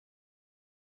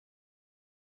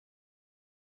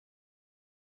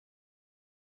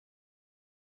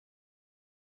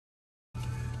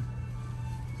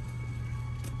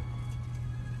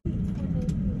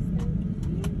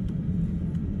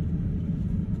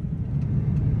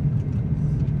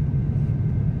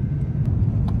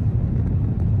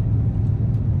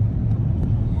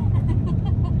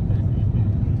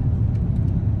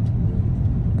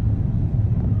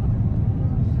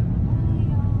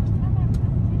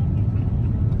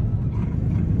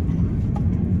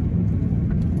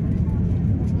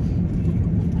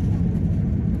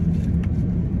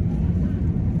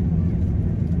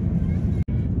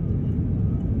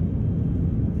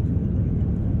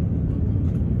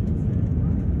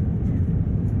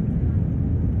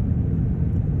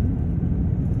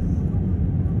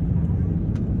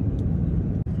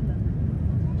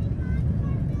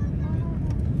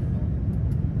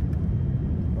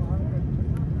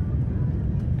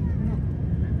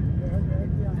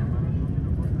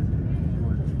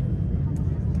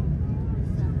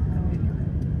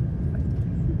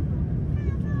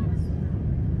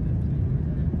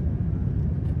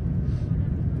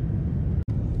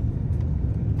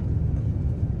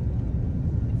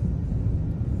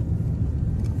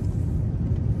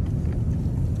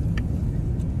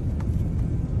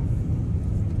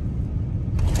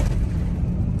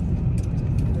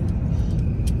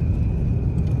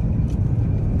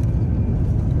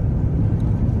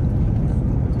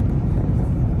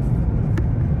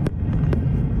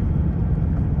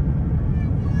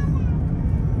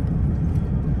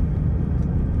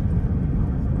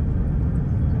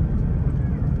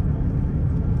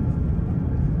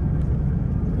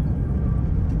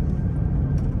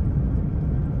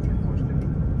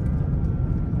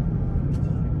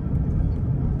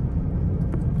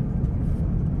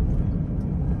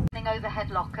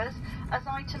lockers, as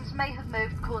items may have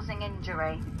moved, causing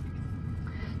injury.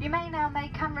 You may now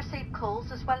make and receive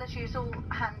calls, as well as use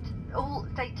all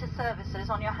data services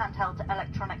on your handheld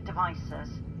electronic devices.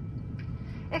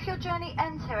 If your journey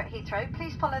ends here at Heathrow,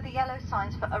 please follow the yellow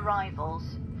signs for arrivals.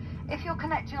 If you're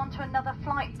connecting onto another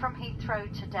flight from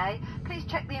Heathrow today, please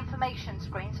check the information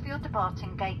screens for your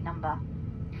departing gate number.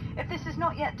 If this is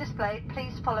not yet displayed,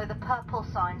 please follow the purple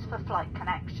signs for flight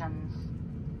connections.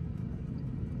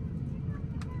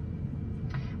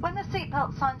 When the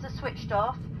seatbelt signs are switched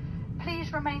off,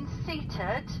 please remain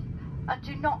seated and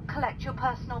do not collect your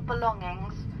personal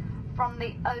belongings from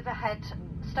the overhead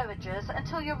stowages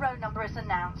until your row number is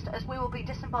announced, as we will be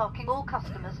disembarking all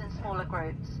customers in smaller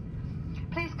groups.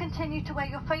 Please continue to wear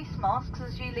your face masks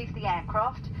as you leave the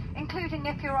aircraft, including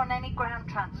if you're on any ground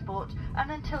transport,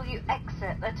 and until you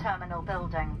exit the terminal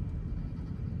building.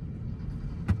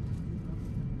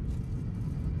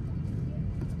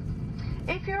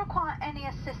 If you require any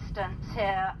assistance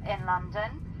here in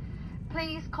London,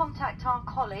 please contact our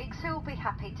colleagues who will be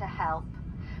happy to help.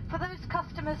 For those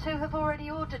customers who have already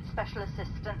ordered special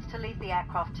assistance to leave the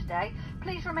aircraft today,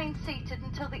 please remain seated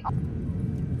until the...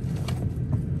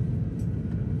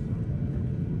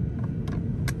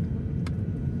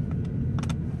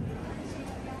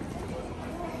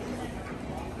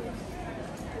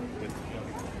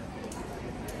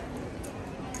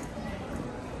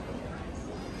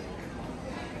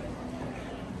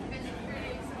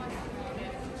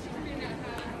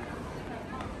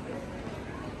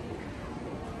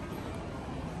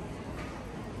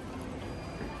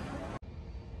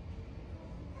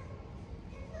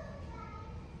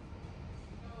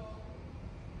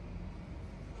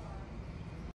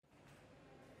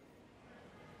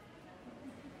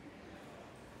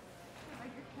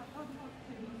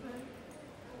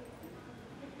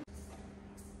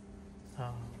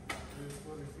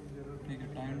 ठीक है,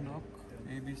 time lock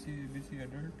ABC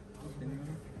adult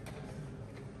single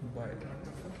bye.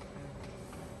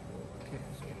 Okay,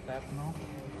 इसको tap now.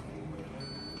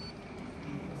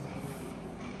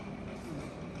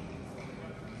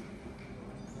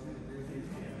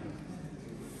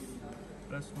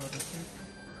 Press for receipt.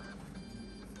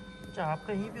 अच्छा,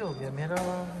 आपका ही भी हो गया, मेरा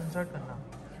insert करना।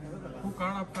 वो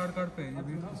कार्ड आप कार्ड पे ये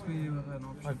भी इसमें ये है ना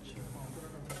ऑप्शन। अच्छा,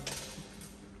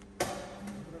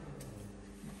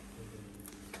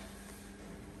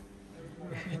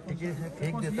 टिकट है,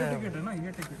 फेंक देता है। टिकट है ना,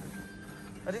 ये टिकट है।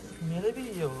 अरे मेरे भी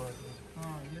ये हुआ।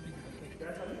 हाँ, ये टिकट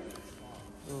है।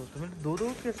 तो तुम्हें दो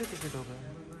कैसे टिकट हो गए?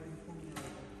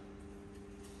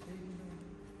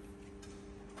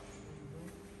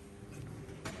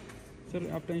 सर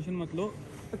आप टेंशन मत लो।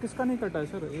 किसका नहीं कटा है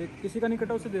सर? एक किसी का नहीं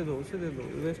कटा, उसे दे दो,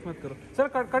 वेस्ट मत करो। सर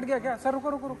कट गया क्या सर?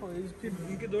 रुको,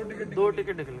 इनके दो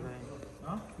टिकट निकल गए।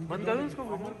 बंद कर दो इसको।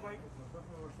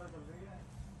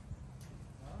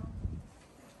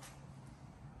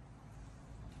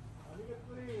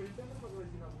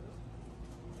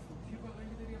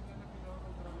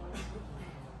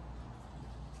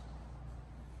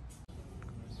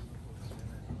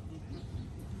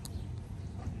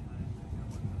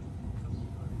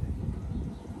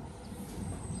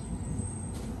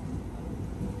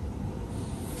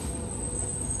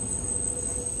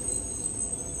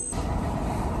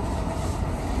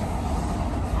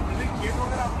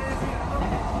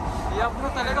 ये अपना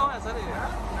तलेगांव है सर, ये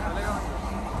तलेगांव।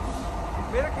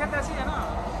 मेरा खेत ऐसी है ना,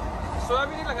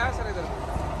 सोयाबीन नहीं लगाया सर इधर।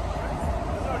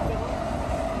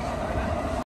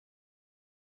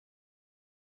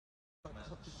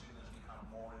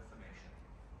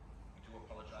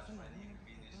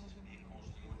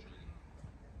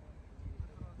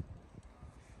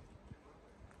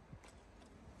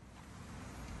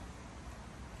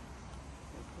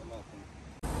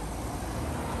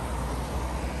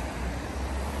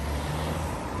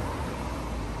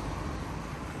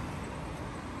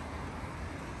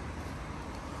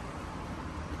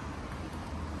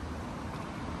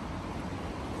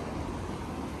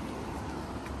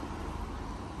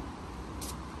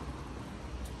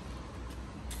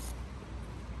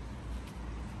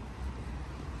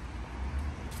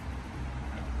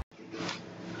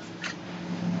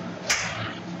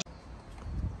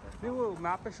 नहीं, वो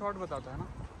मैप पे शॉर्ट बताता है ना।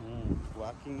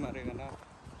 वॉकिंग मारेगा ना।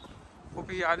 वो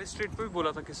भी आली स्ट्रीट पे भी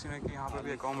बोला था किसी ने कि यहाँ पे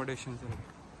भी अकोमोडेशन है।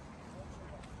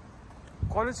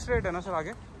 कॉलेज स्ट्रीट है ना सर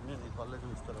आगे? नहीं, कॉलेज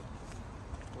उस तरफ।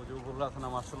 वो जो बोल रहा था ना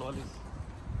मार्शल वाली।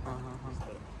 हाँ,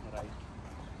 राइट।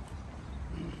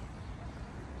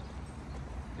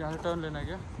 यहाँ से टर्न लेना है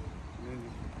क्या? नहीं,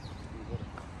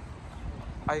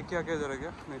 आई क्या इधर है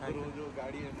क्या? नहीं, वो जो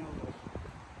गाड़ी है ना उधर,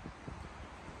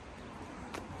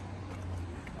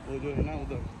 वो जो है ना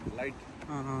उधर लाइट,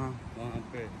 हाँ, वहाँ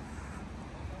पे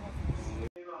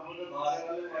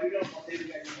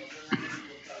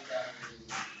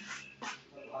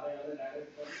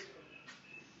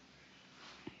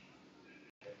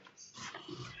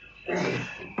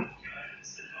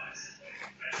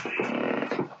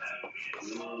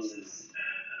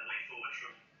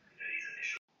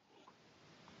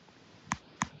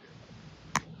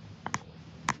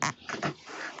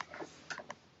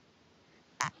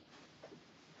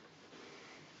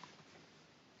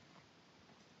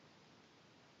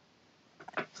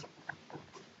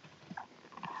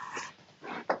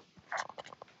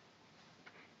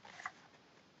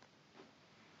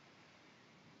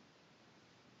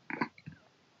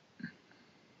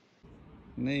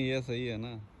नहीं ये सही है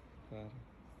ना कार।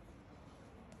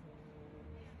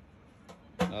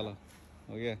 चलो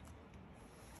हो गया।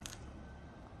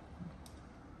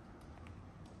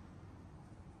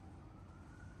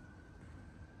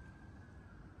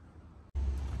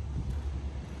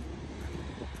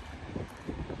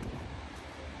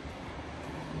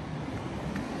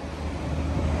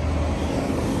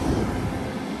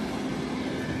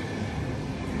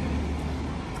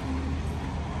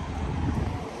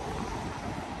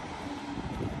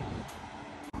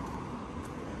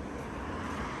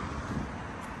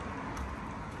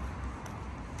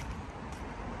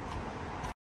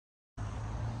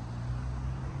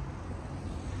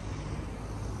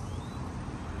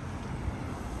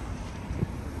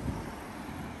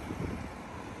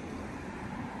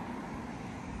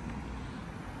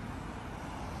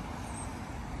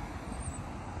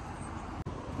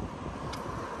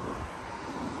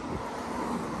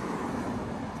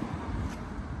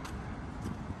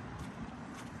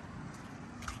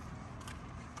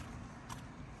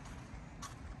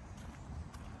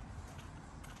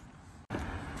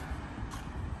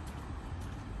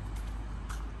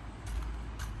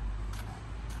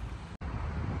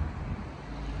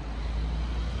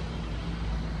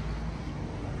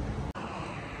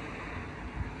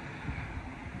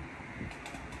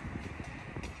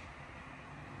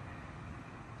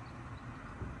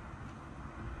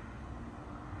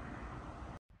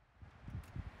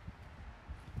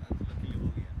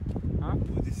 हाँ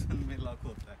पोजीशन में लॉक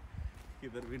होता है,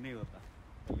 किधर भी नहीं होता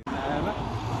है ना।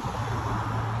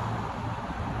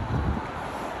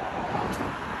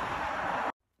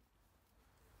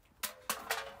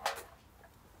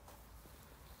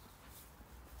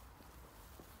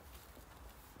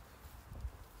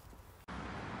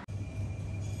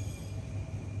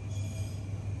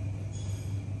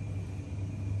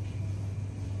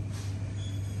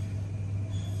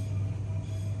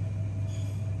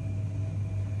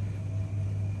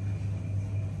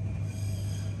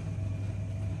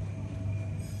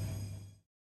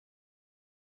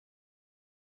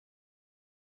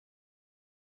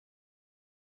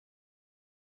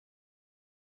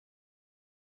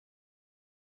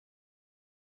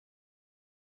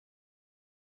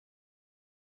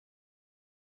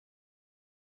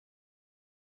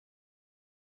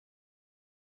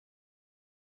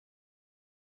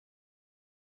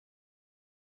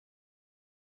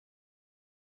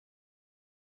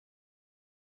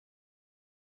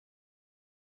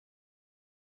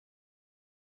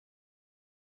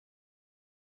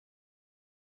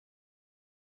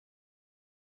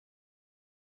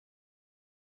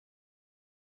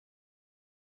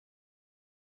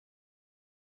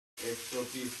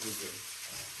 ₹130।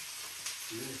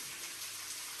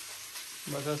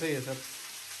 बस ऐसे ही है सर।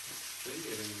 सही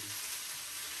कह रहे हैं।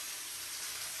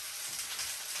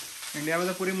 इंडिया में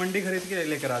तो पूरी मंडी खरीद के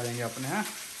लेकर आ जाएंगे अपने। हाँ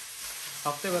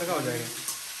हफ्ते भर का हो जाएगा।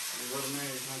 इधर में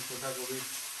इतना छोटा गोभी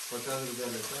 ₹50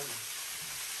 लेता है।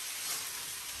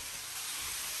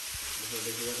 ऐसा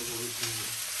देखिएगा तो गोभी ठीक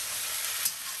है।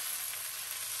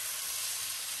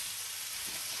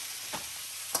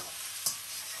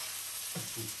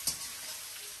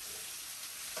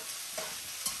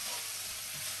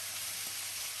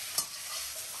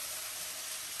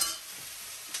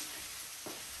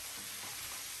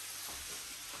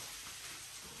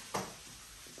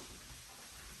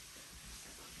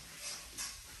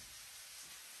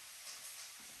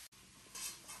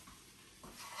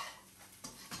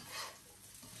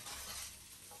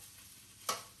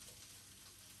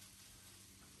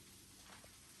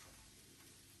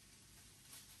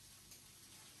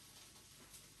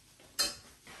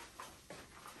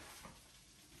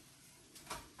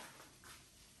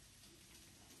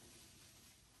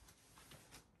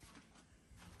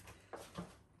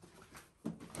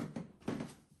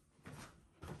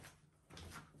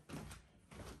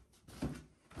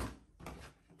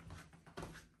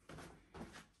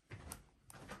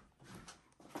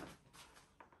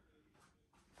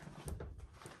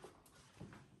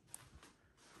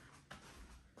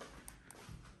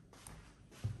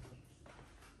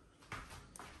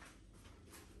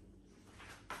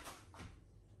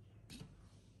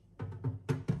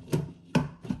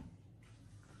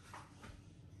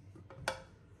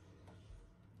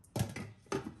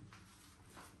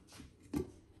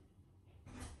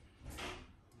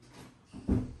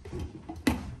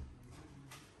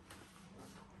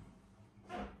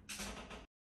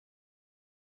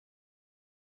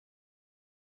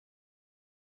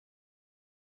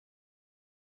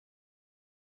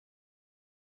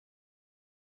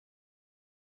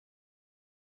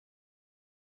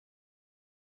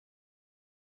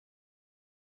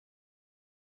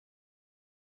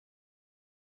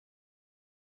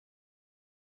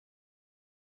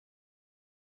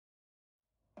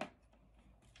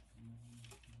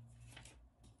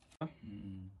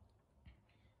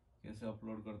 कैसे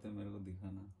अपलोड करते हैं मेरे को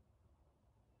दिखाना।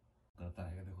 करता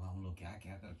है देखो हम लोग क्या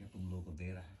क्या करके तुम लोगों को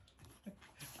दे रहा है।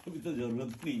 अभी तो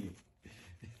जरूरत नहीं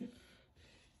है।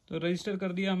 तो रजिस्टर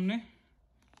कर दिया हमने,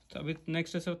 तो अभी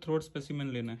नेक्स्ट है सर थ्रोट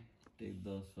स्पेसिमेन लेना है। Take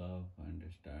the swab and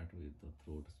start with the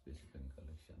throat specimen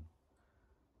collection.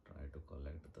 Try to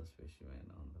collect the specimen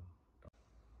on the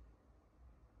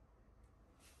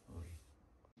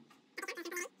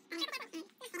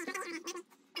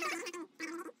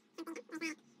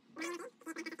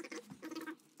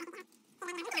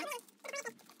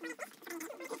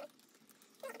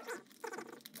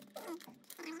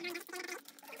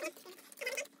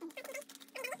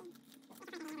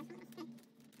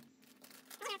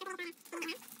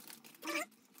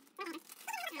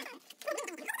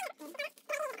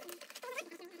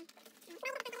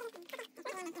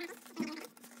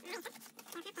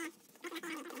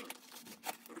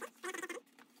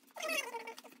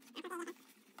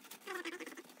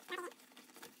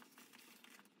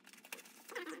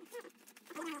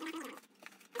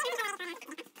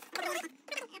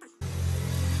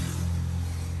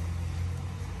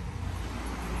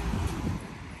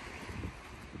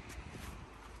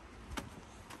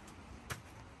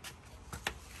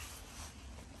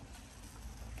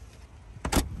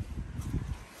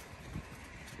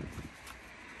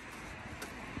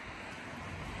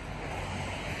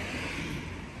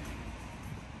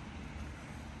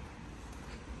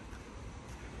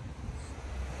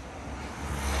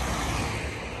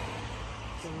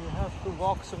two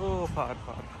walk so फार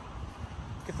फार।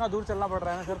 कितना दूर चलना पड़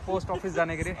रहा है ना सर पोस्ट ऑफिस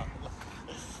जाने के लिए।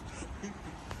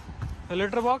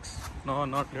 Letter box? No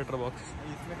not later box.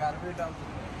 इसमें गार्बेज डाल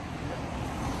सकते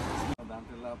हैं।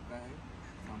 दांतेला आपका है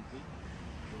संपी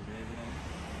तो भेज रहे हैं।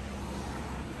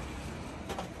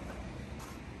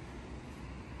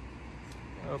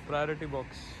 Priority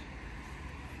box.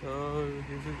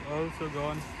 This is also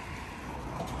gone.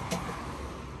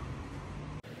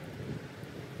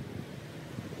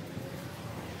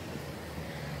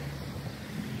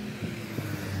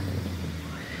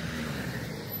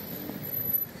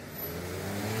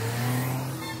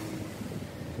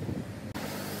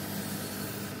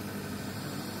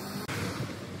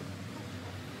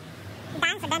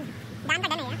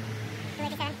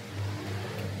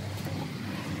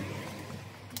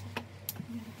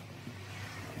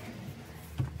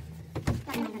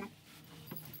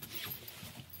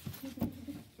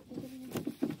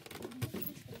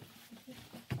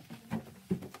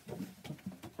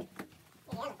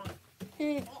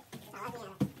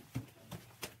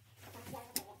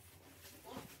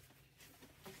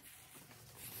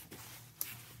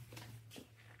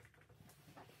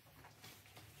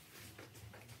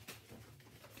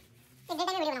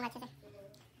 Video बनाऊंगा अच्छे से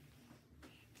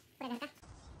पूरे घर का।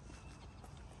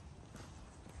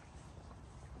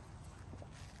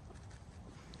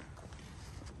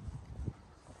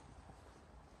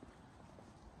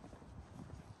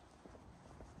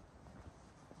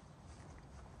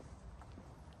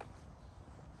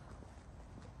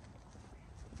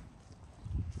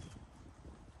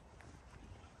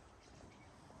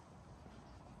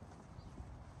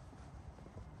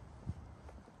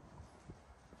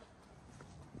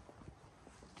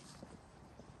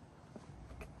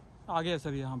 आ गया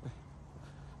सर यहाँ पे।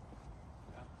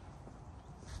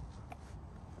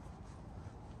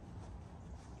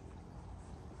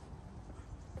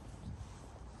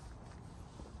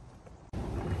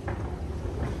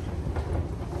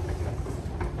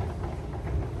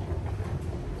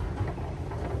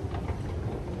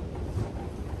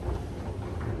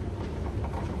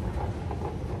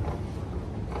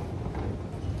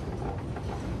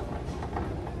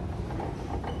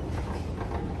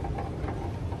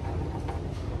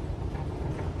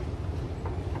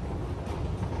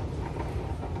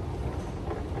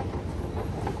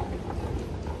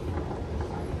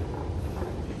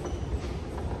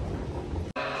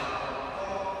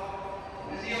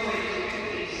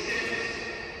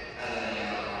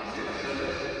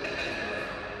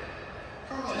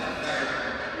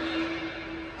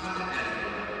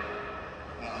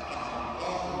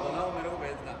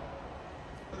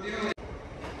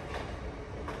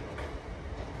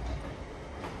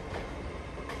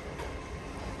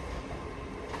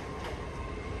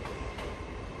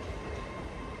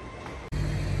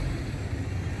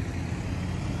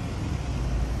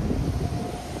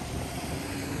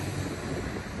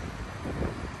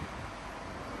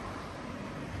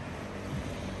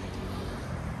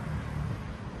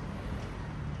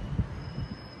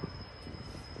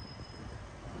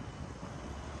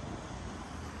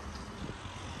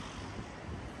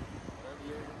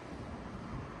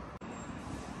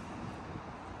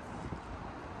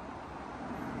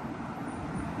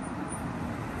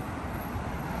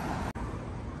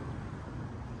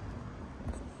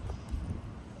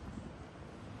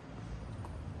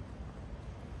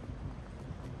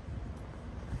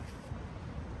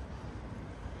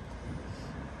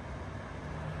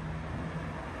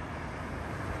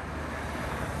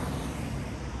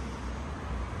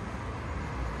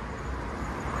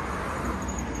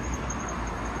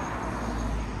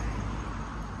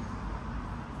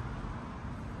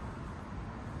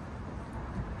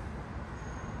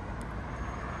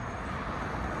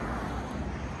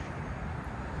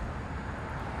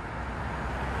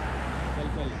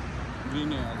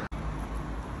 ग्रीन है आज।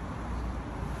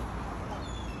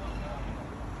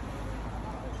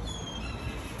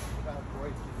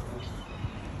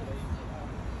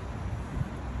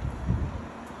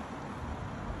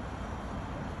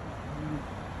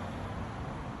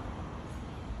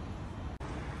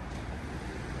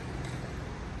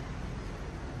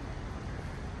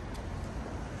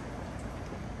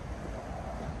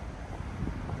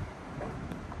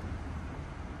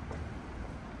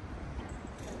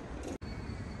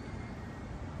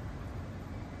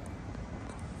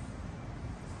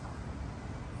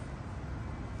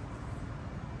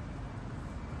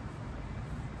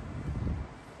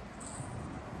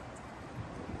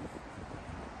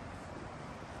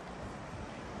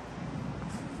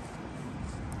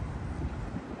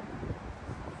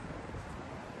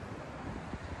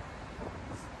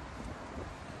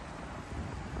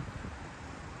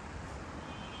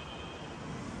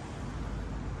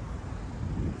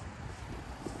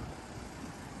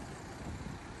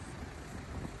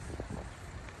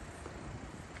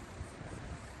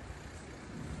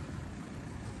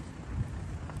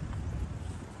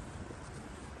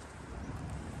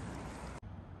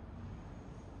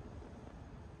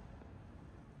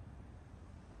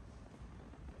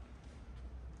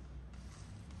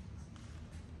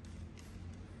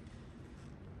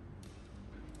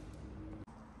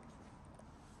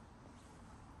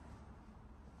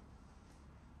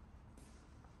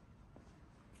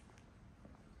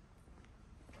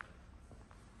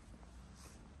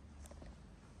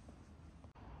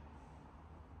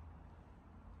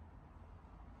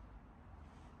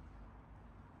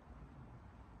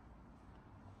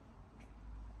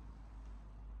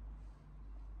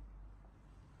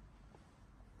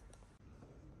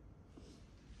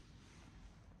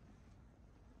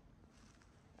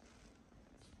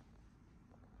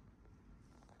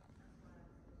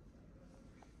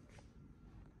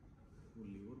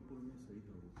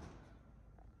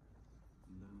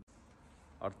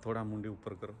 और थोड़ा मुंडी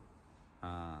ऊपर करो,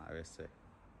 हाँ वैसे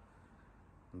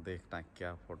देखना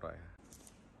क्या फोटो आया।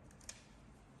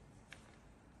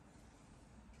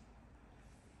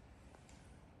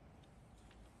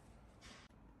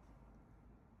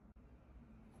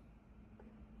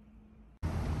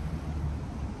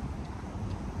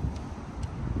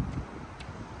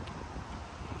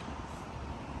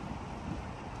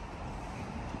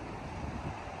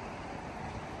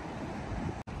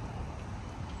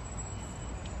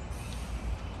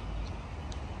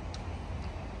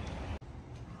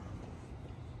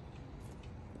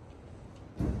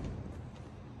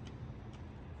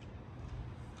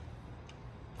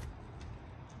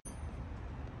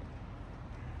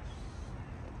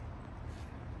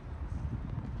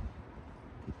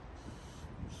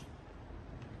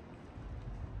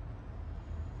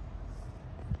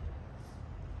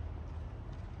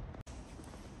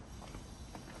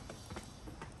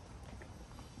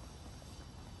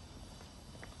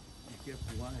 क्या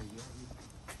कुआं है ये?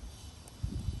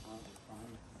 हाँ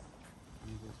पानी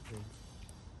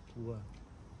कुआं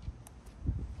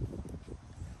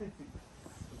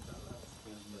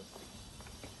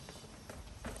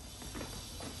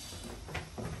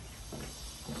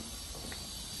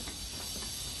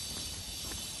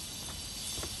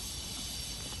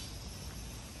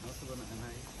मस्त बना है ना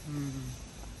ये।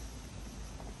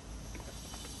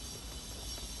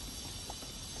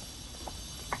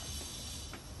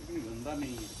 गंदा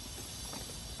नहीं है,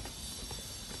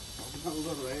 अपना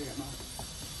उधर रहेगा ना।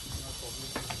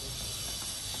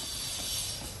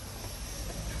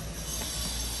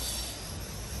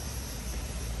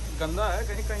 गंदा है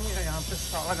कहीं कहीं है, यहाँ पे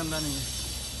सारा गंदा नहीं है।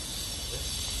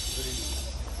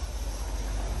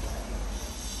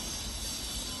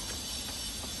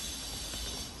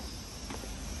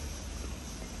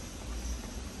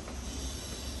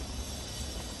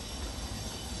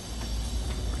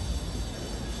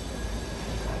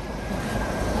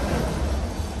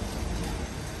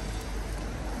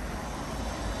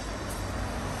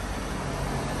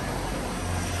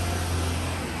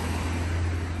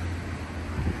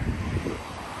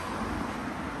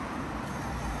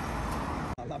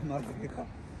 मार देखा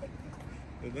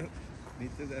उधर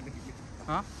नीचे जाने के लिए,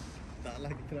 हाँ ताला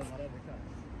कितना मारा देखा।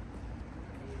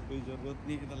 कोई जरूरत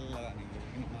नहीं है ताला लगाने की,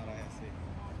 लेकिन मारा है ऐसे।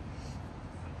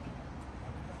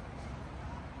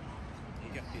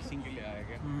 ठीक है, फिशिंग के लिए आया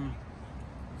क्या?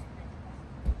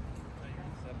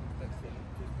 सर तक से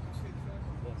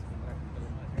 10-15 घंटे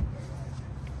में आ जाएगा।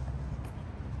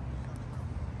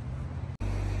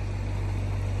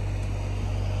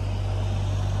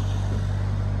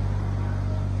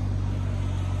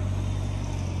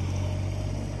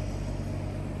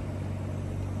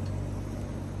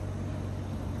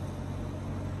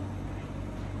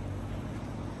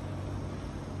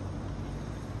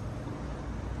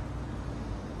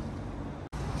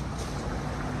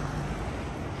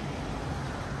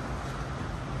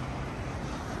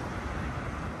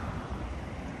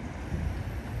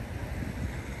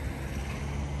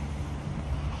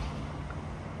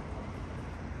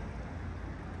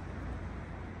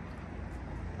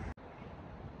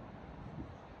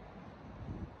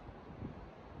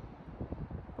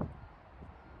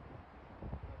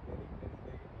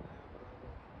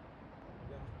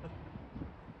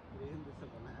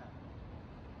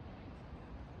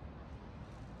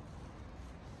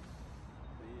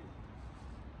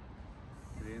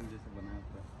 जैसे बनाया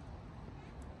हुआ है।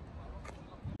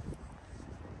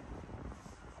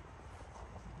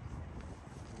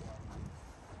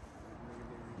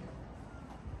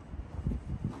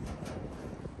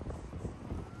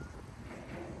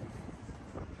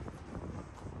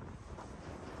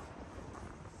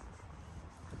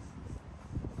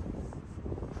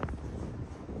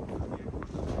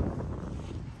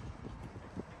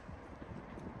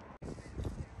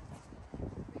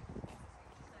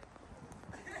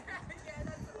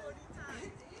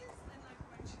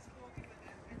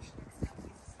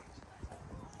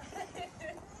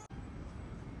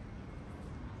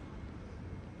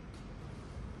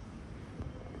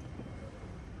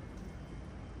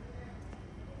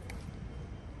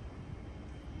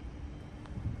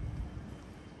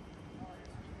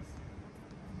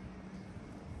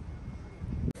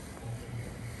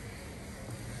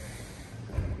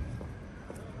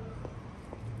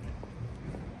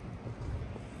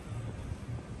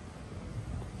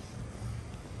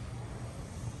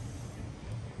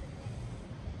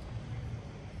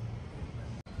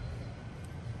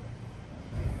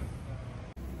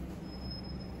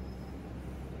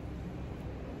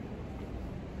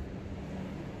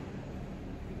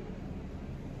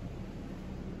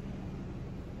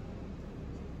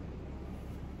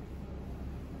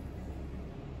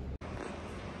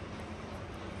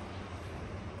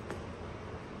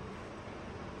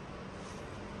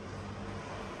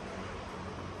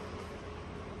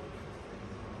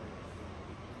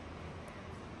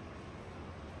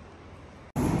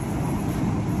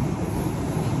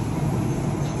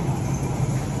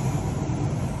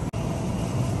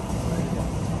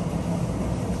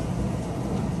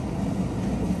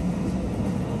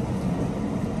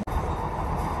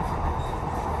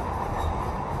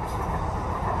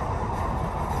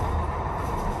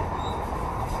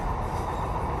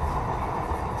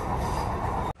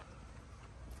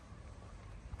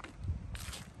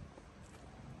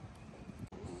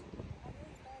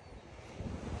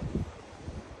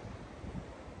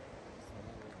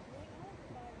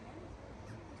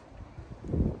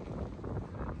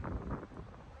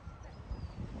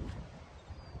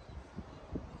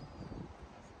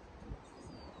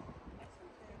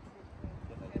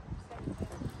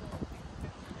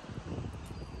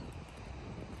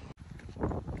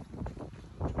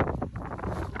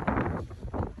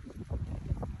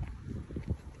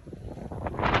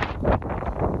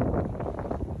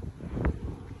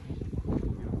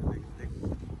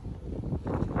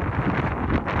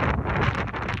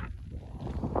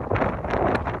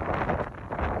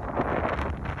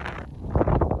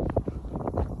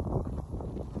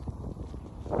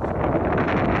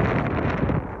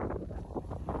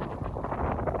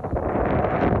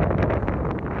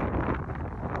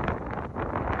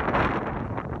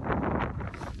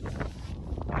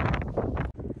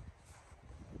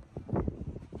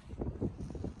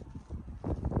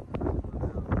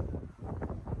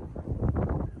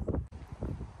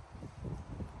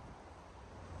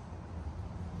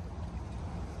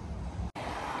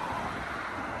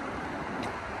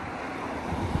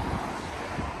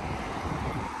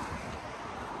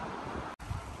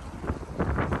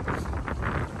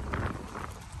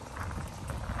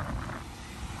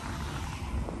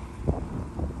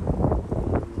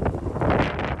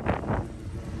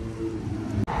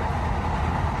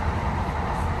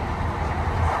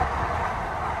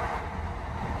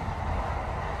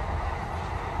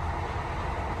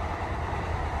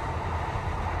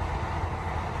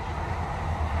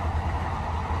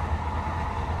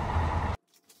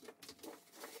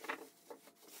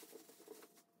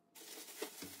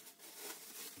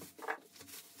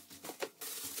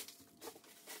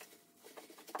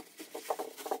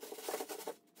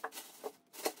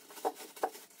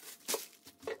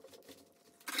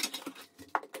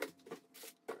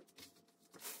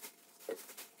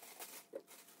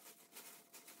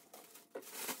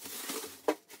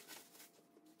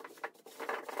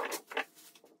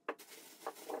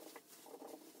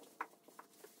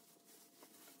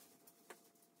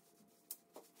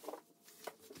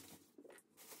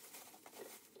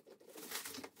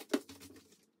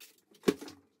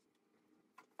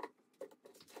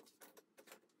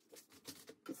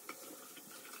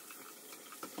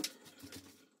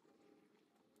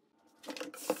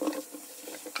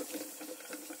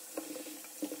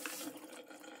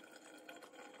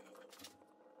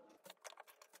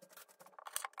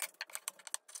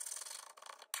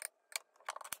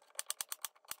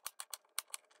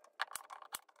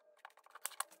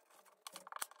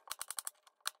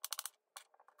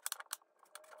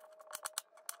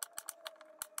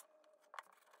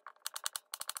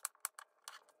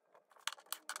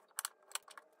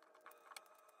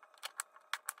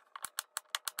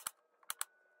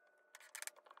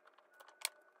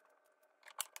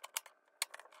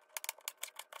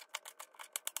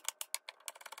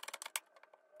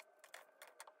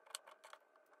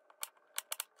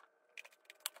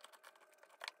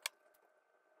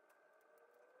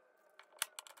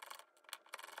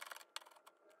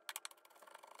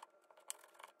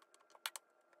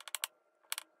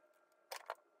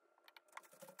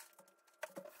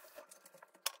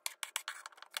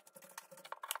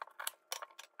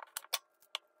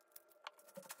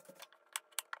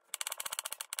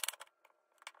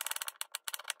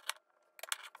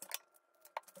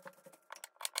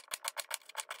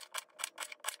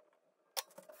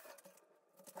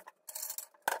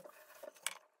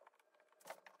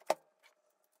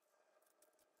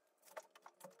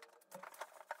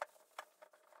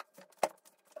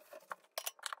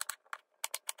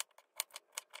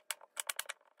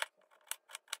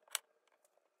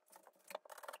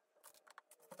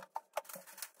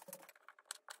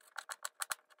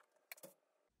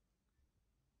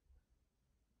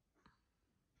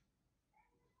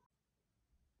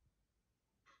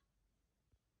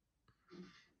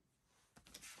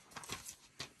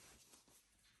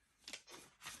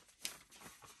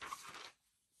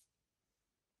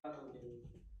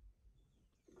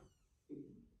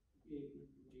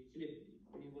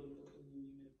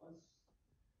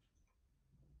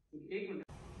 अरे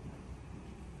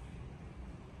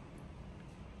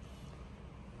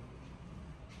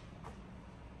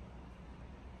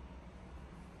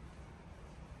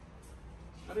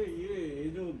ये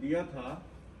जो दिया था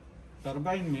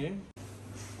टरबाइन में,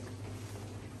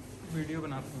 वीडियो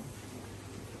बनाता हूँ।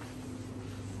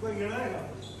 कोई गिराएगा?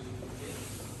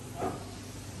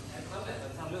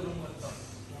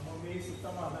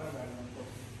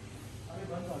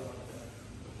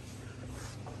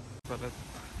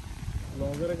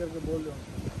 ब्लॉगर करके बोल रहा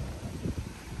हूँ।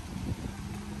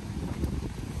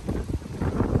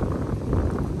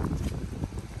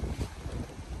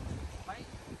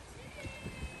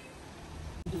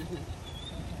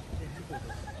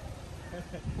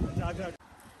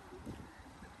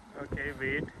 Okay,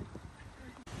 wait.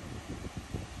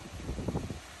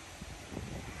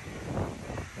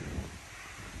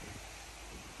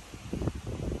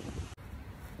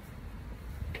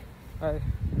 हाय,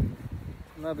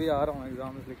 मैं अभी आ रहा हूँ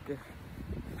एग्ज़ाम लिख के।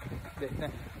 देखते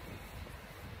हैं,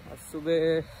 आज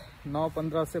सुबह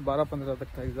 9:15 से 12:15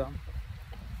 तक था exam,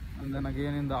 and then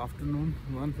again in the afternoon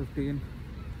 1:15।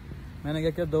 मैंने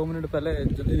क्या किया, 2 मिनट पहले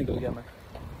जल्दी निकल गया मैं।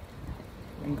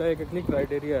 इनका एक क्लिक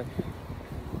क्राइटेरिया है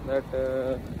that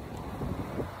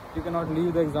you cannot leave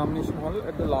the examination hall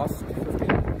at the last 15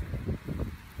 minutes.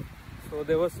 So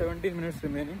there was 17 minutes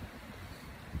remaining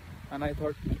and I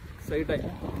thought सही टाइम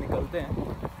है, निकलते हैं।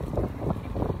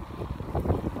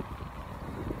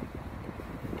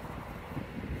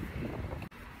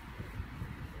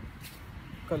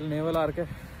 कल नेवल आर के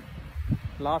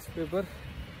लास्ट पेपर,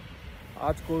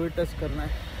 आज कोविड टेस्ट करना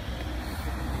है।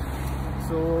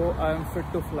 So I am fit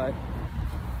to fly.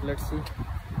 Let's see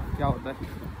क्या होता है।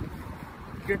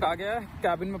 किट आ गया है,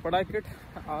 कैबिन में पड़ा है किट।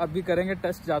 आप भी करेंगे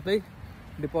टेस्ट, जाते ही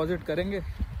डिपॉजिट करेंगे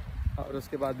और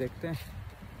उसके बाद देखते हैं।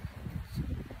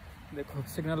 देखो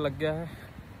सिग्नल लग गया है।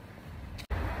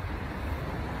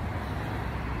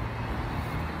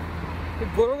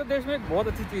 गोरों के देश में एक बहुत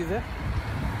अच्छी चीज़ है,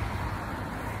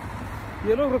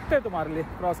 ये लोग रुकते हैं तुम्हारे लिए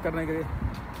क्रॉस करने के लिए।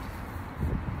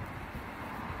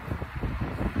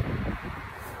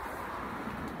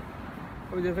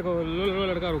 और जैसे को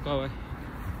लड़का रुका हुआ है,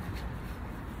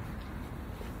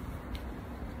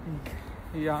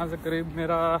 यहाँ से करीब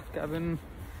मेरा कैबिन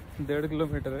 1.5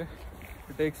 किलोमीटर है।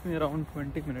 It takes me around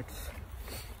 20 minutes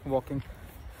walking.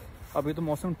 अभी तो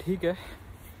मौसम ठीक है।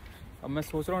 अब मैं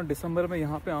सोच रहा हूँ दिसंबर में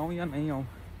यहाँ पे आऊँ या नहीं आऊँ,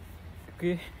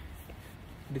 क्योंकि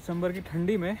दिसंबर की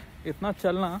ठंडी में इतना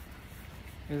चलना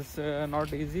इज़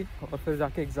नॉट ईजी, और फिर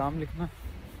जाके एग्ज़ाम लिखना।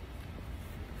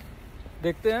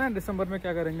 देखते हैं दिसंबर में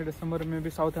क्या करेंगे। दिसंबर में भी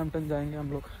साउथहैम्पटन जाएंगे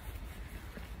हम लोग।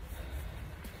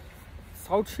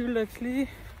 साउथशील्ड actually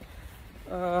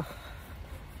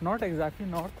not exactly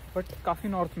north, but काफ़ी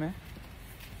नॉर्थ में,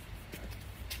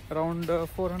 around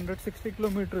 460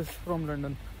 kilometres from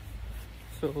London.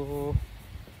 So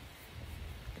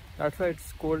that's why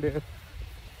it's cold air.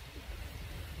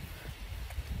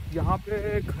 यहाँ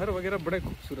पे घर वगैरह बड़े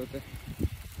खूबसूरत है,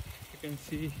 यू कैन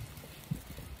सी।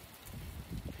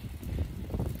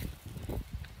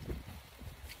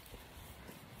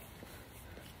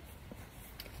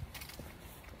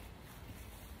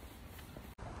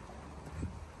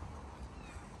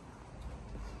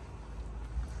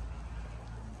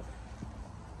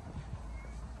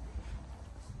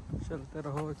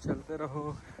 चलते रहो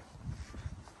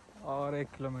और 1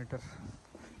 किलोमीटर।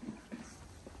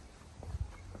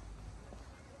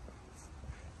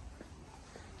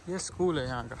 ये स्कूल है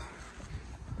यहाँ का,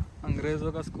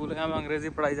 अंग्रेज़ों का स्कूल है। यहाँ में अंग्रेज़ी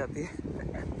पढ़ाई जाती है।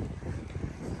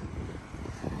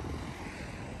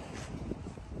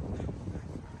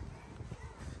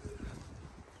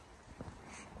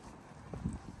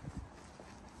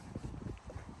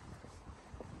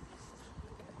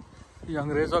 ये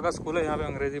अंग्रेज़ों का स्कूल है, यहाँ पे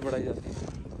अंग्रेज़ी पढ़ाई जाती है।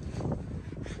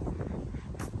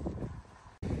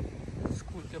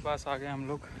 स्कूल के पास आ गए हम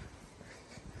लोग।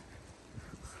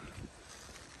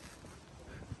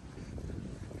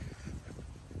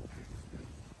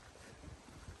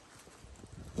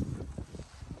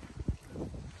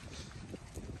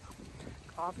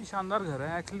 काफ़ी शानदार घर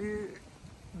है एक्चुअली,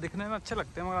 दिखने में अच्छे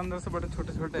लगते हैं मगर अंदर से बड़े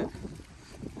छोटे छोटे हैं।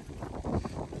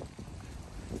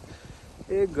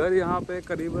 एक घर यहाँ पे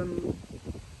करीबन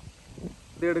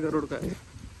 1.5 करोड़ का है,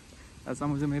 ऐसा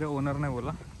मुझे मेरे ओनर ने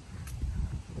बोला।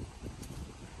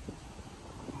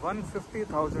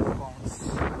 150,000 पाउंड्स,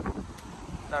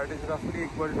 दैट इज रफली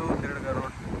इक्वल टू 1.5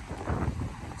 करोड़।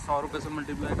 100 रुपये से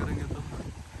मल्टीप्लाई करेंगे तो।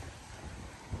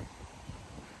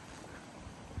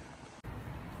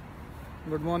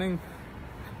 Good morning.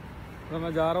 तो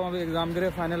मैं जा रहा हूँ अभी एग्ज़ाम के लिए।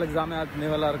 फाइनल एग्ज़ाम है आज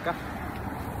नेवल आर का।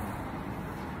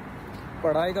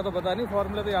 पढ़ाई का तो पता नहीं,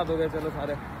 फॉर्मूले तो याद हो गए चलो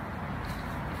सारे।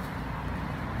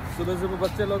 सुबह सुबह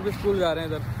बच्चे लोग भी स्कूल जा रहे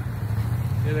हैं इधर,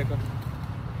 ये देखो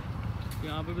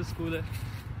यहाँ पे भी स्कूल है।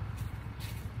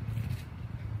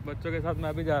 बच्चों के साथ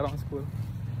मैं भी जा रहा हूँ स्कूल।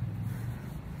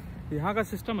 यहाँ का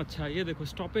सिस्टम अच्छा है। ये देखो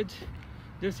स्टॉपेज,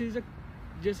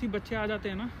 जैसी बच्चे आ जाते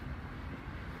हैं ना,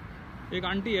 एक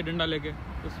आंटी है डंडा लेके,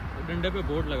 उस डंडे पे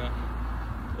बोर्ड लगा,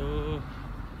 तो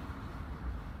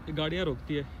ये गाड़ियाँ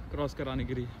रोकती है क्रॉस कराने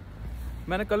के लिए।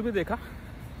 मैंने कल भी देखा,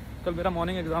 कल मेरा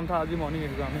मॉर्निंग एग्ज़ाम था, आज भी मॉर्निंग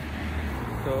एग्ज़ाम है,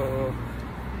 तो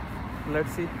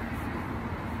लेट्स सी।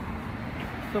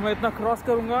 तो मैं इतना क्रॉस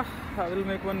करूँगा, I will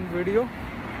make one video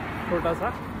छोटा सा,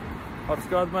 और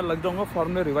उसके बाद मैं लग जाऊँगा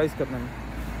फॉर्मूले रिवाइज़ करने में।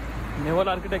 नेवल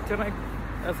आर्किटेक्चर में एक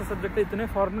ऐसा सब्जेक्ट है, इतने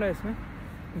फॉर्मूले है इसमें,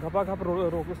 घपा घप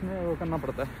रोक उसमें वो करना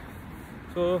पड़ता है।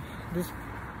 सो दिस,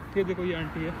 ये देखो ये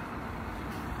आंटी है,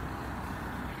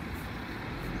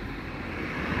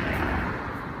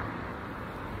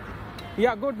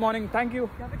 yeah, good morning, thank you.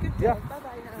 Have a good day. Yeah.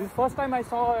 Bye-bye now. This is first time I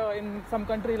saw in some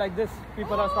country like this,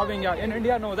 people are stopping. Yeah, in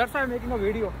India no, that's why I'm making a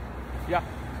video. Yeah,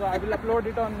 so I will upload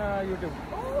it on YouTube.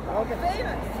 Oh, Okay.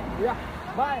 famous. Yeah,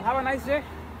 bye, have a nice day.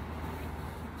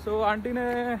 So aunty ने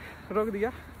रोक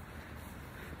दिया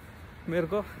मेरे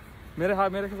को, मेरे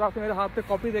हिसाब से मेरे हाथ पे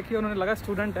कॉपी देखी, उन्होंने लगा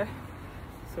स्टूडेंट है।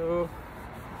 सो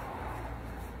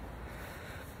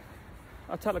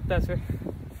अच्छा लगता है ऐसे।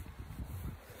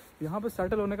 यहाँ पे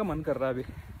सेटल होने का मन कर रहा है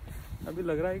अभी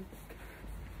लग रहा है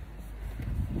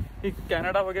कि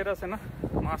कनाडा वगैरह से ना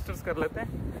मास्टर्स कर लेते हैं,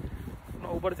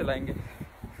 ऊपर चलाएंगे।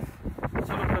 चलो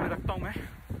फिर अभी रखता हूँ मैं।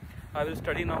 I will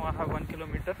study now, I have 1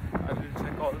 kilometre, I will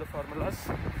check all the formulas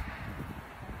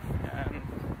and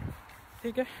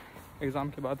ठीक है, एग्ज़ाम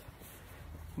के बाद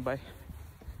बाय।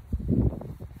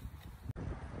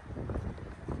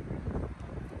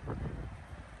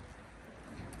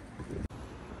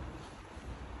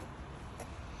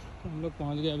 हम लोग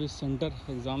पहुंच गए अभी सेंटर,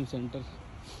 एग्ज़ाम सेंटर।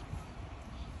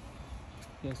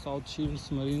 यह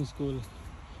साउथशील्ड्स मरीन स्कूल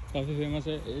काफ़ी फेमस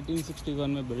है, 1861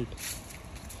 में बिल्ट।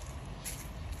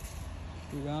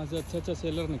 यहाँ से अच्छे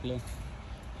सेलर निकले,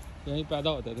 यहीं पैदा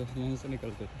होते थे, यहीं से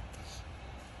निकलते थे।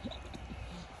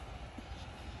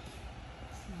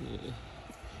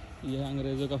 ये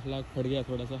अंग्रेज़ों का फ्लैग फट गया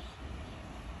थोड़ा सा।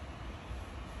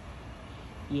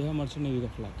 यह है मर्चेंट नेवी का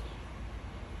फ्लैग,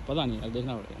 पता नहीं यार,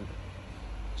 देखना पड़ेगा।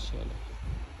 चलो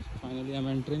finally I am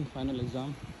entering final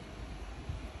exam.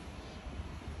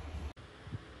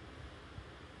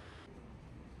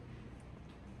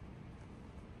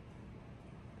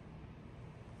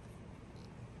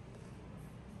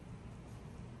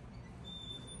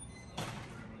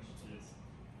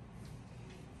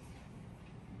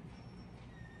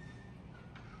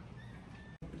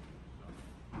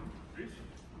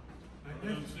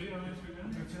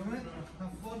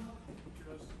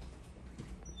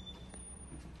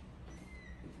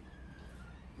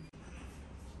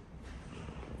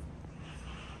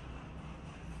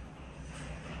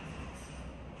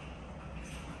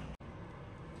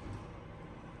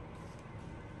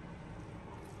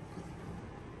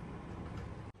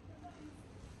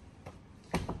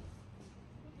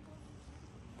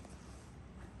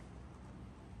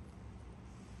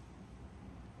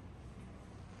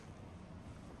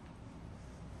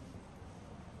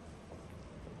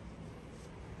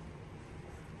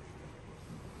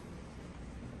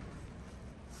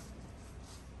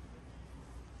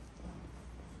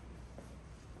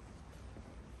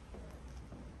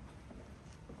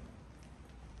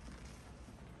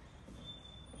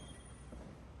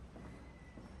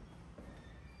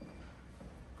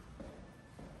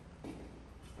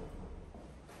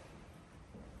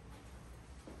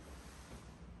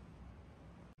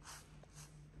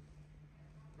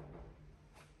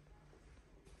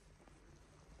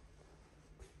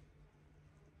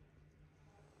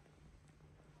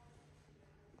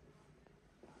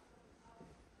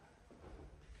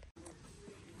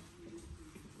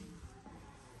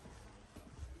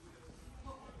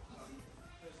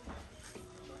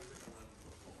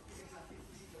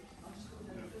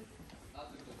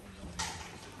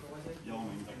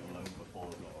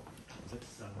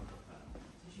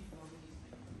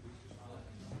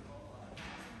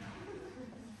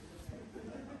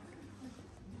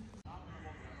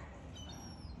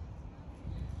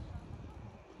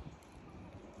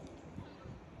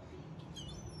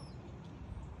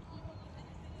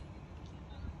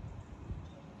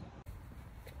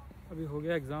 अभी हो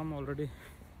गया एग्ज़ाम ऑलरेडी,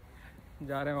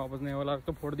 जा रहे हैं वापस। नहीं वाला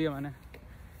तो फोड़ दिया मैंने।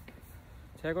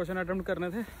 6 क्वेश्चन अटेम्प्ट करने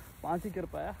थे, 5 ही कर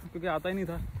पाया क्योंकि आता ही नहीं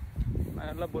था।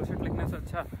 मैं मतलब बुलशिट लिखने से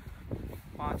अच्छा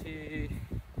 5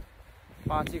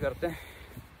 ही करते हैं।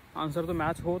 आंसर तो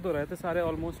मैच हो तो रहे थे सारे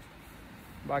ऑलमोस्ट,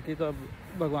 बाकी तो अब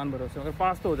भगवान भरोसे, अगर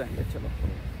पास तो हो जाएंगे। चलो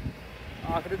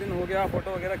आखिरी दिन हो गया,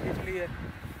 फ़ोटो वगैरह खींच ली है।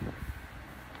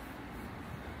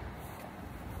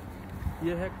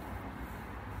 ये है,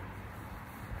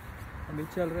 अभी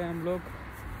चल रहे हैं हम लोग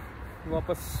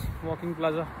वापस वॉकिंग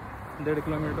प्लाजा 1.5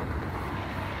 किलोमीटर।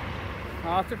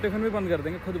 आज से टिफ़िन भी बंद कर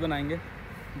देंगे, खुद बनाएंगे।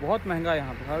 बहुत महंगा है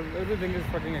यहाँ पे, her everything is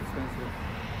fucking expensive,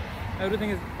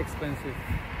 everything is expensive,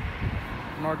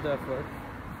 not the effort.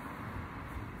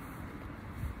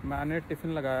 मैंने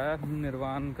टिफ़िन लगाया है,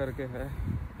 निर्वाण करके है,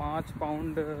 5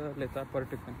 पाउंड लेता है पर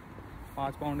tiffin.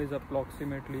 5 pound is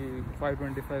approximately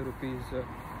 525 rupees,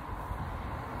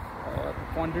 और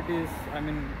क्वांटिटीज़ आई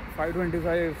मीन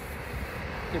 525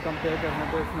 के कंपेयर करने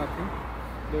पे इट्स नथिंग।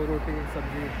 2 रोटी,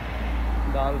 सब्जी,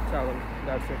 दाल, चावल,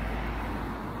 दैट्स इट।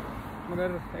 मगर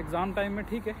एग्ज़ाम टाइम में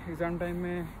ठीक है, एग्ज़ाम टाइम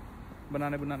में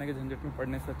बनाने के झंझट में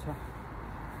पढ़ने से अच्छा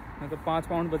नहीं तो 5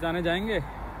 पाउंड बचाने जाएंगे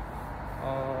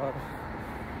और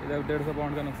इधर 150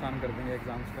 पाउंड का नुकसान कर देंगे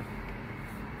एग्ज़ाम्स का।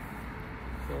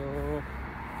 So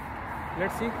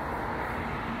let's see.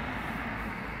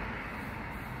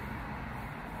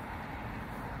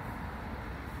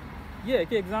 ये है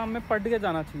कि एग्ज़ाम में पढ़ के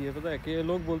जाना चाहिए। पता है कि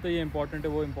लोग बोलते हैं ये इंपॉर्टेंट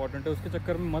है, वो इंपॉर्टेंट है, उसके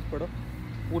चक्कर में मत पढ़ो,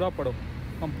 पूरा पढ़ो,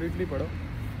 कम्प्लीटली पढ़ो।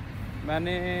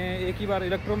 मैंने एक ही बार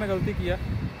इलेक्ट्रो में गलती किया,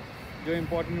 जो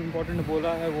इम्पोर्टेंट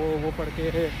बोला है वो पढ़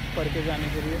के जाने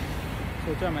के लिए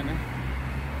सोचा मैंने।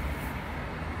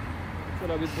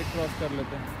 चलो अभी ब्रेक क्रॉस कर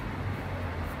लेते हैं।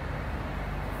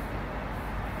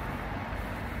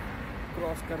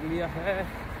 क्रॉस कर लिया है।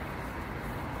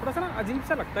 थोड़ा सा ना अजीब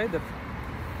सा लगता है इधर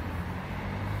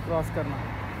क्रॉस करना,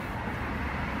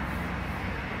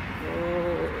 तो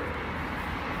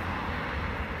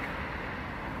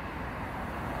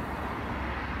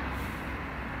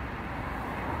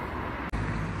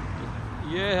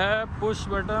ये है पुश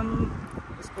बटन,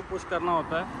 इसको पुश करना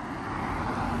होता है,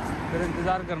 फिर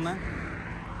इंतज़ार करना है।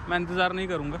 मैं इंतज़ार नहीं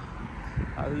करूँगा,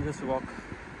 आई विल जस्ट वॉक।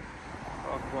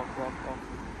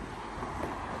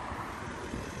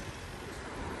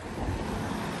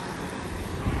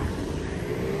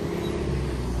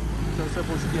 फिर से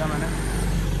पुश किया मैंने।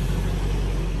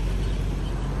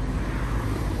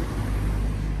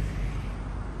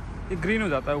 ये ग्रीन हो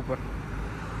जाता है ऊपर।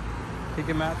 ठीक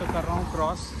है, मैं तो कर रहा हूँ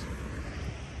क्रॉस।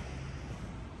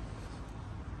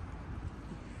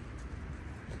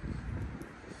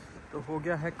 तो हो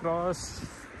गया है क्रॉस।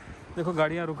 देखो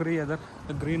गाड़ियाँ रुक रही है इधर,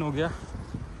 तो ग्रीन हो गया।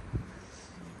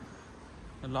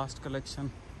 Last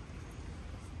collection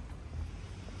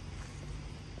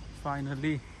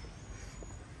finally.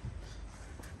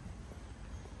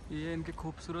 ये इनके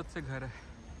खूबसूरत से घर है।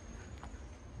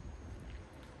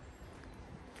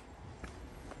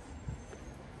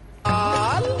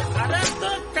 अरे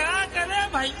तो क्या करे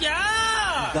भैया,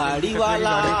 गाड़ी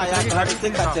वाला आया घर से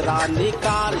कचरा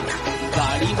निकाल,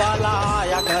 गाड़ी वाला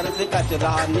आया घर से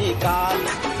कचरा निकाल,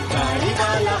 गाड़ी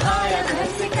वाला आया घर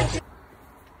से कचरा।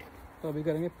 तो अभी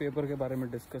करेंगे पेपर के बारे में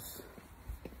डिस्कस।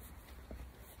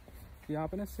 यहाँ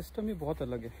पे ना सिस्टम ही बहुत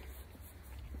अलग है।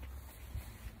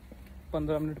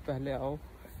 15 मिनट पहले आओ,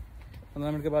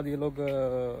 15 मिनट के बाद ये लोग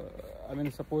I mean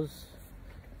suppose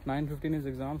 9:15 is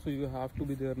exam, so you have to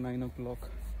be there 9 o'clock।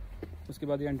 उसके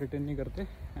बाद ये एंटरटेन नहीं करते,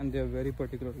 and they are very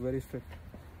particular, very strict.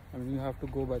 I mean you have to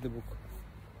go by the book.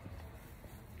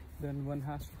 Then one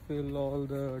has to fill all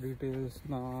the details,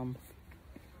 नाम,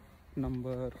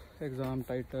 number, exam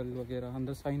title वगैरह,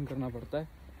 अंदर sign करना पड़ता है।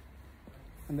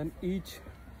 And then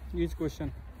each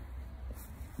question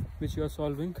which you are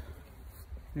solving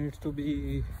needs to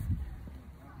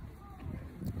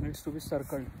be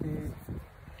circled।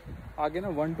 आगे ना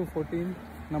 1 to 14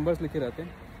 numbers लिखे रहते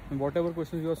हैं, what ever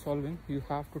question you are solving you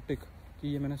have two tick कि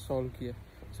ये मैंने सॉल्व किया।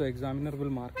 सो examiner will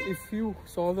mark if you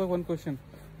solve the one question.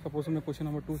 Suppose हमने क्वेश्चन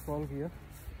नंबर 2 सॉल्व किया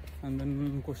एंड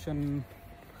देन क्वेश्चन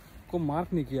को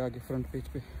मार्क नहीं किया आगे फ्रंट पेज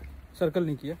पे, सर्कल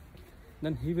नहीं किया,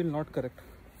 then he will not correct,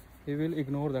 he will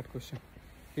ignore that question,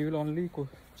 he will only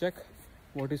check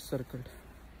what is circled.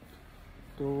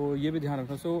 तो ये भी ध्यान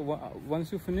रखना। So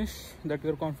once you finish that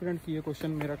you are confident कि ये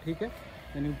क्वेश्चन मेरा ठीक है,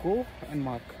 then you go and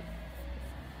mark.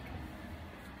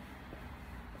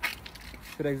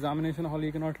 फिर examination hall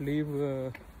you can not leave,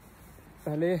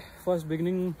 पहले फर्स्ट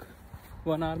बिगिनिंग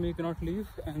 1 hour में you can not leave,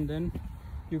 and then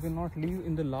you can not leave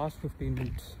in the last 15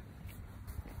 minutes।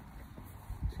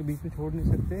 इसके बीच में छोड़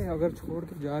नहीं सकते। अगर छोड़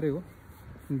के जा रहे हो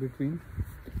in between,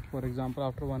 for example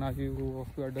after 1 hour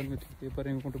you are done with your paper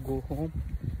and you want to go home,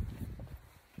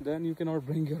 then you cannot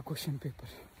bring your question paper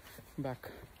back,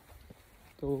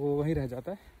 तो वो वहीं रह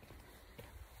जाता है।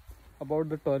 About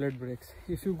the toilet breaks,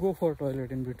 if you go for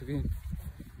toilet in between,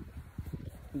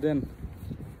 then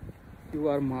you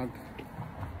are marked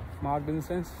in the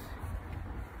sense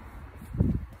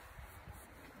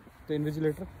the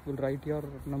invigilator will write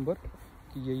your number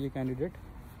कि ये candidate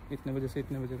इतने बजे से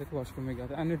इतने बजे तक वॉशरूम में गया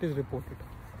था, and it is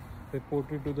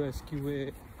reported to the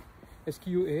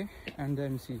SQA and the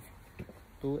MC.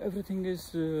 तो everything is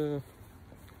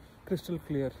crystal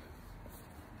clear.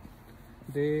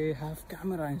 They have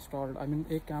camera installed. I mean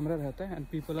एक कैमरा रहता है and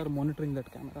people are monitoring that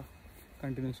camera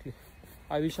continuously.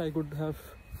 I wish I could have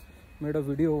made a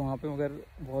video वहाँ पे, मगर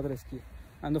बहुत risky है.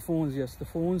 And the phones, yes, the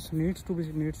phones needs to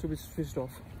be switched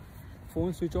off.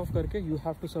 Phone switch off करके you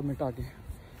have to submit आगे.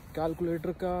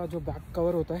 Calculator का जो back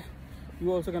cover होता है,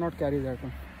 you also can not carry that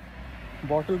one.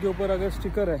 Bottle के ऊपर अगर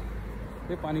स्टिकर है,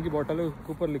 ये पानी की बॉटल है,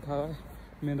 उसके ऊपर लिखा है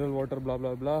मिनरल वाटर ब्ला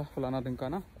ब्ला ब्ला फलाना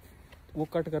ढिमकाना, वो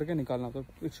कट करके निकालना. तो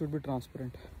इट शुड बी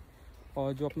ट्रांसपेरेंट.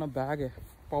 और जो अपना बैग है,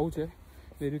 पाउच है,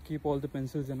 where you keep all the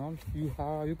pencils and all,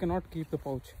 you can not keep the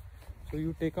pouch. So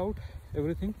you take out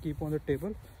everything, keep on the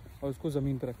table, और उसको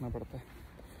ज़मीन पर रखना पड़ता है.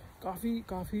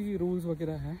 काफ़ी रूल्स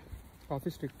वगैरह हैं,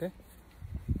 काफ़ी स्ट्रिक्ट है.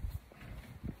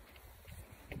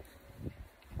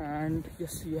 And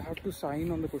yes, you have to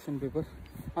sign on the question paper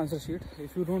answer sheet.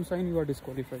 If you don't sign, you are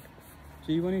disqualified.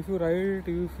 So even if you write,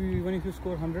 even if you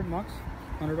score 100 marks,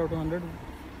 100 out of 100,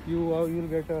 you will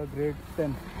get a grade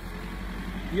 10.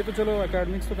 ये तो चलो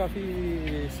academics तो काफ़ी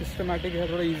systematic है,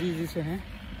 थोड़ा easy से हैं.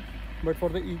 But for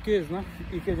the EKs ना,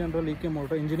 EK general, EK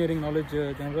motor, engineering knowledge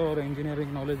general और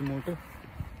engineering knowledge motor,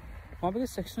 वहाँ पे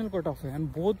sectional cut off है. And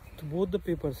both the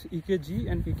papers, EKG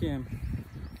and EKM,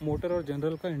 motor और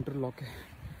general का interlock है.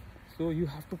 So you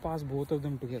have to pass both of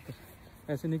them together.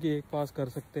 ऐसे नहीं कि एक पास कर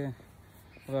सकते हैं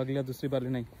और अगला दूसरी वाले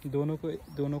नहीं,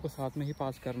 दोनों को साथ में ही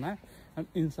पास करना है. And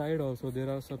inside also there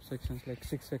are subsections, like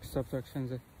 6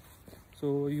 subsections है.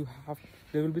 So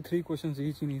there will be 3 questions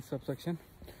each in each subsection.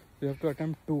 You have to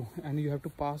attempt 2 and you have to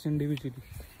pass individually.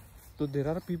 तो there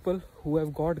are people who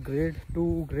have got grade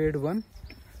 2, grade 1,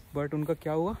 but उनका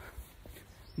क्या हुआ,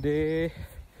 they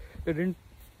didn't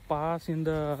pass in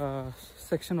the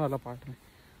section वाला part में.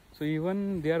 So even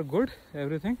they are good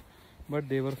everything, but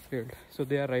they were failed. So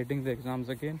they are writing the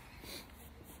exams again.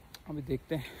 अभी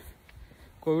देखते हैं.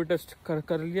 Covid test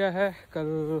कर लिया है.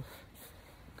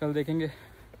 कल देखेंगे.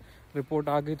 रिपोर्ट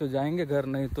आ गई तो जाएंगे घर,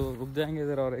 नहीं तो रुक जाएंगे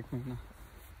इधर और 1 महीना.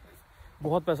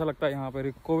 बहुत पैसा लगता है यहाँ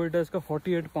पर. कोविड टेस्ट का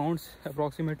 48 pounds,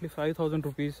 approximately 5,000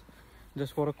 rupees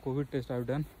just for a Covid test I have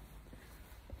done.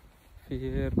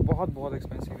 फिर बहुत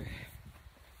एक्सपेंसिव है.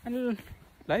 And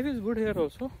life is good here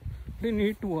also. You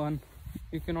need to earn.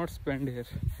 You cannot spend here.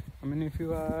 I mean, if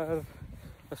you are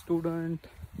a student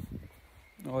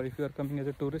or if you are coming as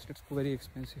a tourist, it's very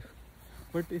expensive.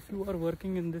 But if you are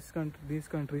working in these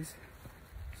countries,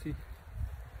 see,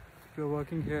 if you are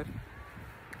working here,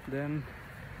 then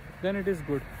it is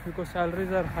good because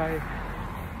salaries are high.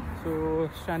 So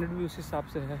standard भी उस हिसाब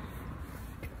से है.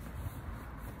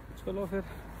 चलो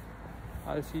फिर,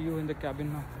 I'll see you in the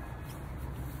cabin now.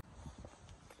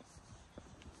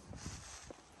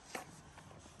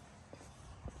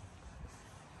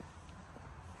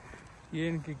 ये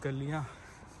इनकी गलियाँ.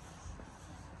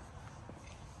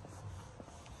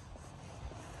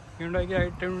 Hyundai की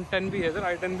i10 भी है सर,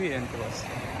 i10 भी है इनके पास.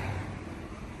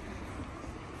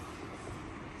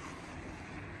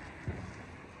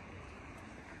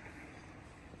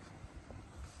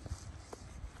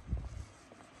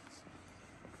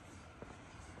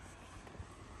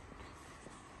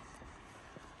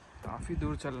 काफ़ी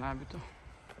दूर चलना है अभी तो.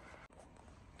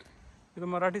 ये तो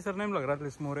मराठी सरनेम लग रहा है,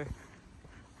 लिस्मोरे.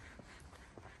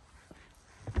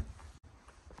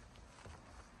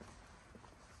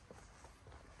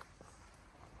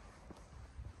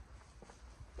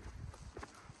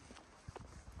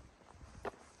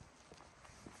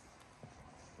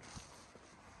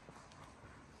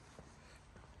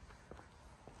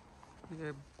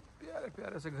 ये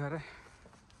प्यारे से घर है.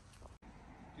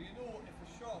 Do you know if a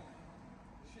shark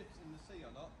shits in the sea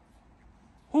or not?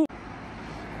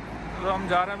 तो हम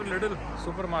जा रहे हैं अभी लिटिल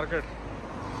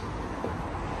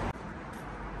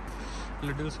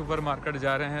सुपरमार्केट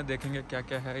जा रहे हैं. देखेंगे क्या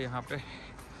क्या है यहाँ पे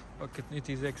और कितनी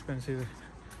चीज़ें एक्सपेंसिव है.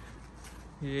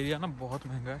 ये एरिया ना बहुत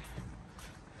महंगा है.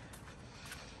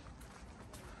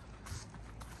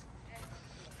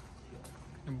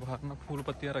 बाहर ना फूल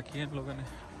पत्तियाँ रखी हैं इन लोगों ने.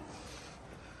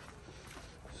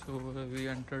 So we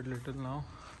entered little now.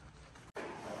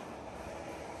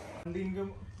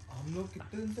 हम लोग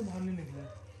कितने दिन से बाहर नहीं निकले.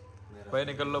 भाई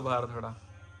निकल लो बाहर थोड़ा.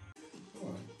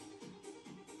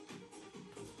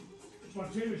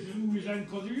 Wat serieus, we zijn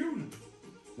kampioen.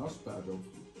 Dat is bad joh.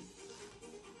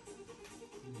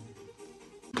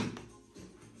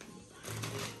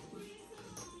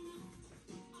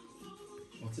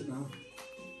 What's it now?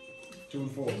 2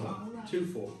 and 4.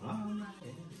 2-4. Ah.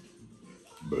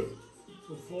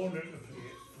 So 4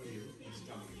 for you.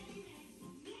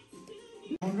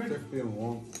 100? 50 and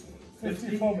 1.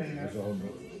 50 for me, yeah. That's 100.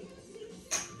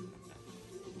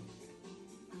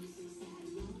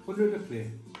 100 to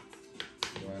play.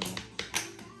 Why not?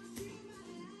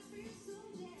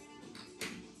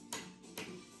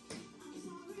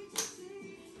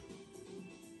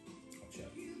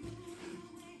 Check.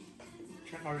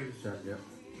 Check our race. Check, yeah.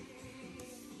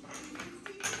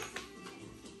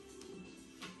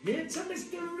 It's a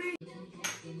mystery!